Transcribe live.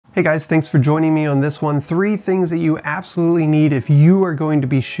Hey guys, thanks for joining me on this one. 3 things that you absolutely need if you are going to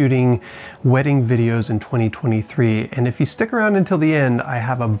be shooting wedding videos in 2023. And if you stick around until the end, I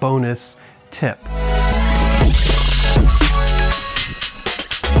have a bonus tip.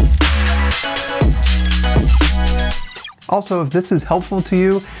 Also, if this is helpful to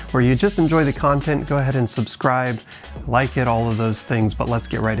you or you just enjoy the content, go ahead and subscribe, like it, all of those things, but let's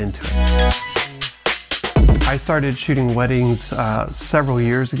get right into it. I started shooting weddings several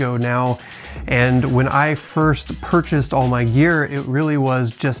years ago now, and when I first purchased all my gear, it really was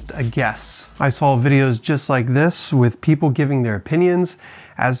just a guess. I saw videos just like this with people giving their opinions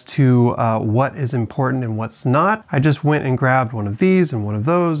as to what is important and what's not. I just went and grabbed one of these and one of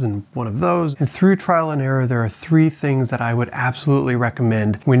those and one of those, and through trial and error, there are 3 things that I would absolutely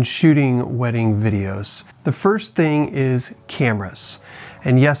recommend when shooting wedding videos. The first thing is cameras.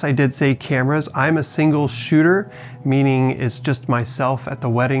 And yes, I did say cameras. I'm a single shooter, meaning it's just myself at the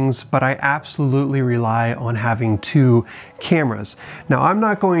weddings, but I absolutely rely on having 2 cameras. Now, I'm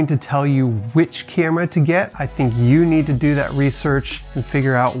not going to tell you which camera to get. I think you need to do that research and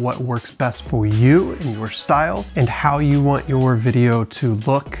figure out what works best for you and your style and how you want your video to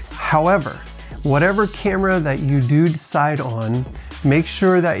look. However, whatever camera that you do decide on, make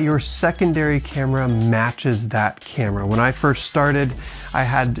sure that your secondary camera matches that camera. When I first started, I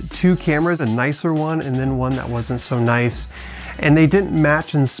had 2 cameras, a nicer one and then one that wasn't so nice. And they didn't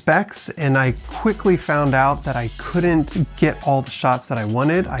match in specs, and I quickly found out that I couldn't get all the shots that I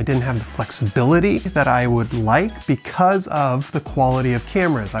wanted. I didn't have the flexibility that I would like because of the quality of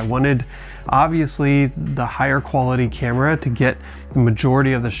cameras. I wanted, obviously, the higher quality camera to get the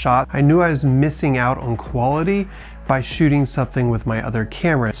majority of the shot. I knew I was missing out on quality by shooting something with my other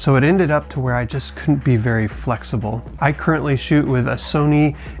camera. So it ended up to where I just couldn't be very flexible. I currently shoot with a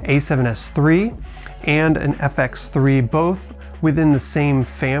Sony a7S III and an FX3, both within the same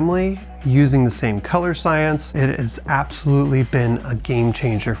family, using the same color science. It has absolutely been a game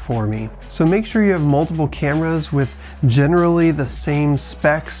changer for me. So make sure you have multiple cameras with generally the same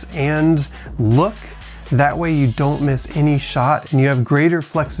specs and look. That way you don't miss any shot and you have greater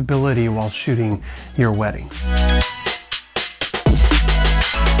flexibility while shooting your wedding.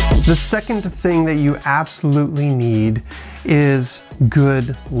 The second thing that you absolutely need is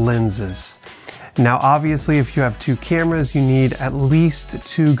good lenses. Now, obviously, if you have 2 cameras, you need at least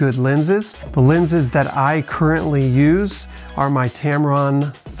 2 good lenses. The lenses that I currently use are my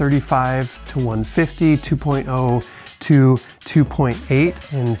Tamron 35-150, 2.0 to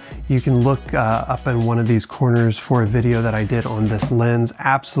 2.8, and you can look up in one of these corners for a video that I did on this lens.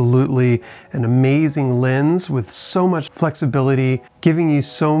 Absolutely an amazing lens with so much flexibility, giving you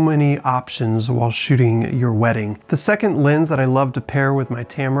so many options while shooting your wedding. The second lens that I love to pair with my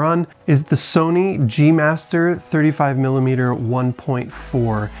Tamron is the Sony G Master 35mm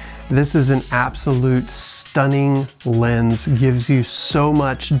 1.4. This is an absolute stunning lens, gives you so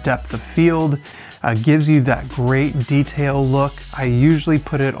much depth of field, gives you that great detail look. I usually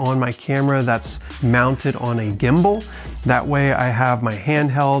put it on my camera that's mounted on a gimbal. That way I have my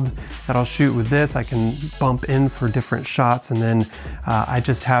handheld that I'll shoot with this. I can bump in for different shots, and then I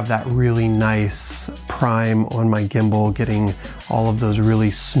just have that really nice prime on my gimbal, getting all of those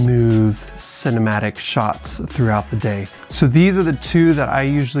really smooth cinematic shots throughout the day. So these are the 2 that I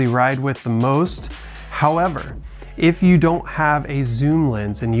usually ride with the most. However, if you don't have a zoom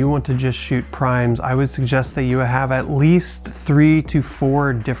lens and you want to just shoot primes, I would suggest that you have at least 3 to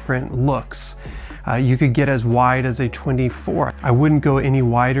 4 different looks. You could get as wide as a 24. I wouldn't go any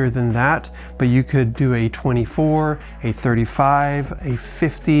wider than that, but you could do a 24, a 35, a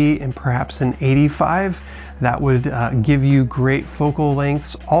 50, and perhaps an 85. That would give you great focal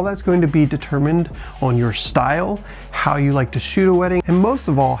lengths. All that's going to be determined on your style, how you like to shoot a wedding, and most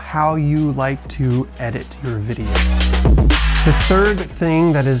of all, how you like to edit your video. The third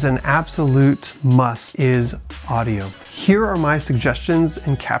thing that is an absolute must is audio. Here are my suggestions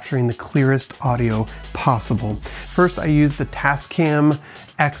in capturing the clearest audio possible. First, I use the Tascam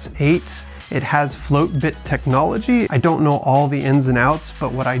X8. It has float bit technology. I don't know all the ins and outs,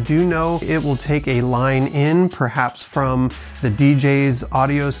 but what I do know, it will take a line in, perhaps from the DJ's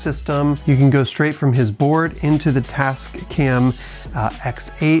audio system. You can go straight from his board into the Tascam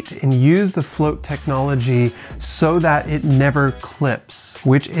X8 and use the float technology so that it never clips,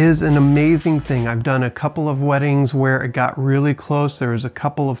 which is an amazing thing. I've done a couple of weddings where it got really close. There was a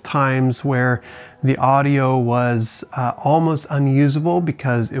couple of times where the audio was almost unusable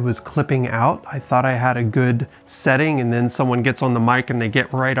because it was clipping out. I thought I had a good setting, and then someone gets on the mic and they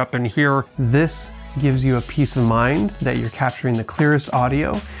get right up in here. This gives you a peace of mind that you're capturing the clearest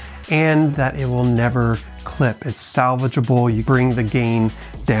audio and that it will never clip. It's salvageable. You bring the gain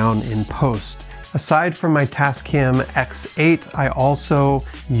down in post. Aside from my Tascam X8, I also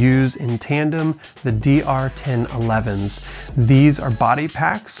use in tandem the DR1011s. These are body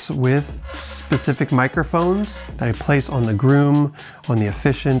packs with specific microphones that I place on the groom, on the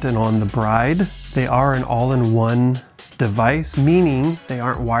officiant, and on the bride. They are an all-in-one device, meaning they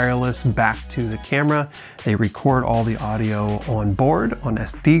aren't wireless back to the camera. They record all the audio on board, on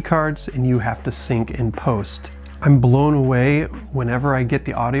SD cards, and you have to sync in post. I'm blown away whenever I get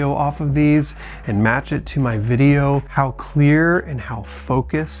the audio off of these and match it to my video, how clear and how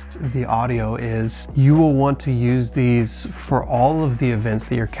focused the audio is. You will want to use these for all of the events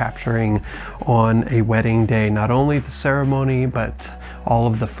that you're capturing on a wedding day, not only the ceremony, but all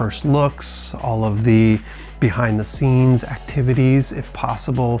of the first looks, all of the behind the scenes activities, if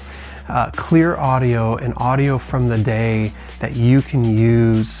possible. Clear audio and audio from the day that you can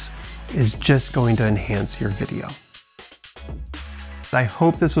use is just going to enhance your video. I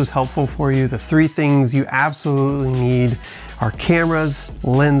hope this was helpful for you. The 3 things you absolutely need are cameras,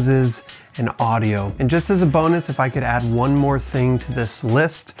 lenses, and audio. And just as a bonus, if I could add one more thing to this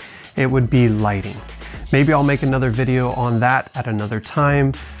list, it would be lighting. Maybe I'll make another video on that at another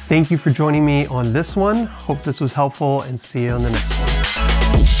time. Thank you for joining me on this one. Hope this was helpful, and see you on the next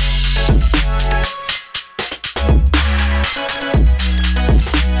one.